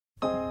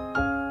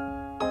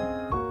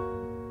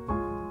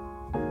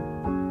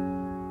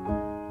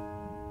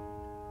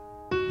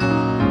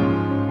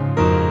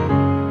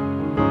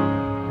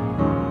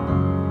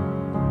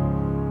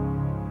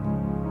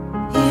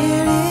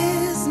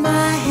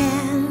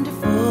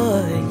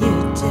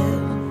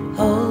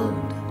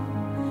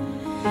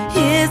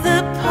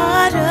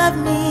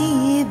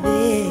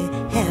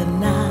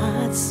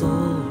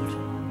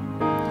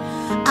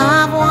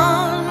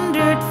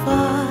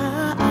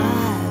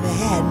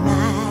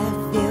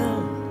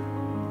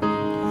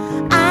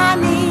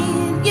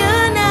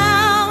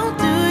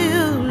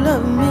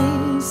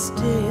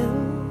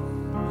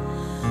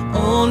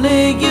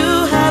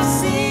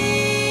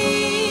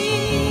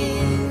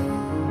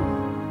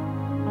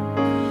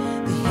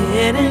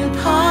been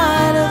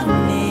part of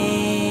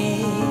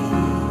me.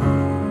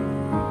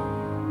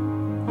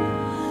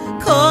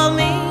 Call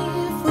me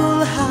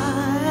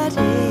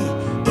foolhardy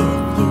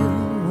if you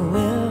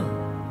will.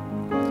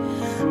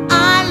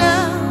 I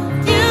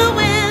love you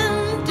when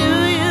do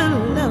you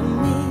love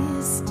me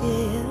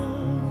still?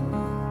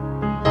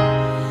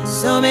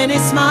 So many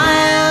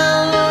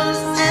smiles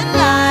and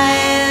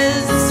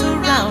lies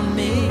surround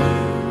me,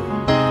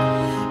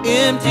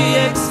 empty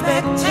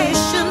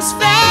expectations,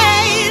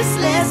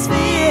 faceless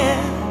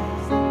fears.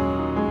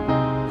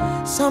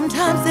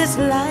 Sometimes this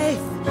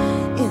life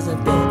is a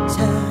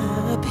bitter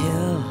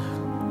pill.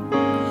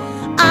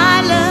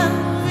 I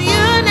love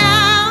you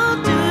now,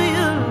 do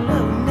you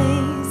love me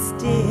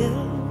still?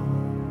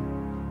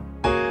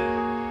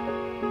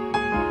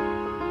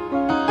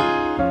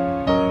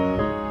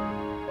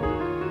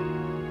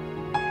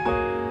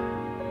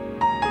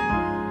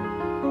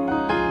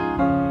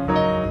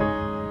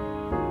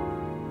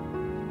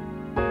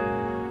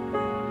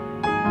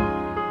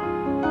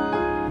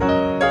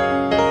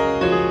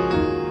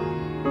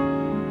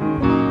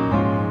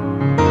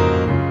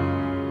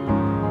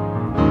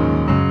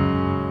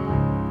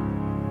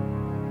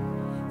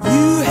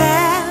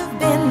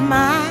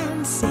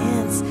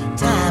 Since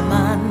time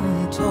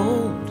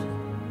untold,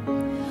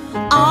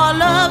 our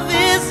love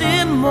is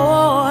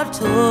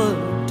immortal,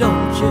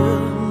 don't you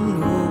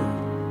know?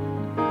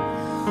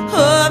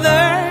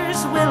 Others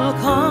will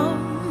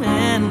come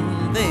and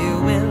they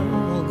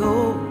will go,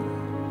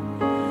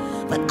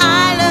 but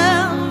I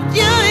love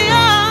you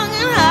young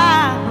and I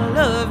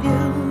love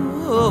you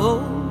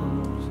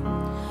old.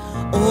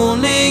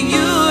 Only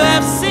you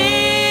have seen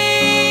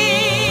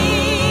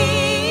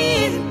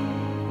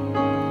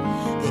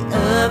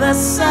other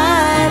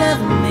side of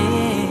me.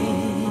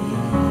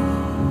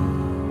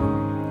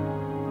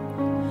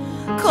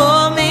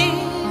 Call me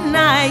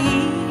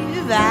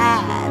naive, I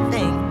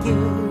think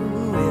you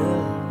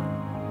will,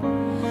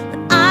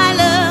 but I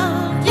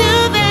loved you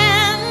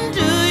then,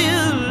 do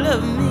you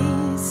love me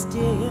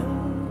still?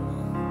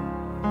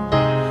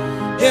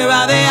 Here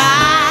are the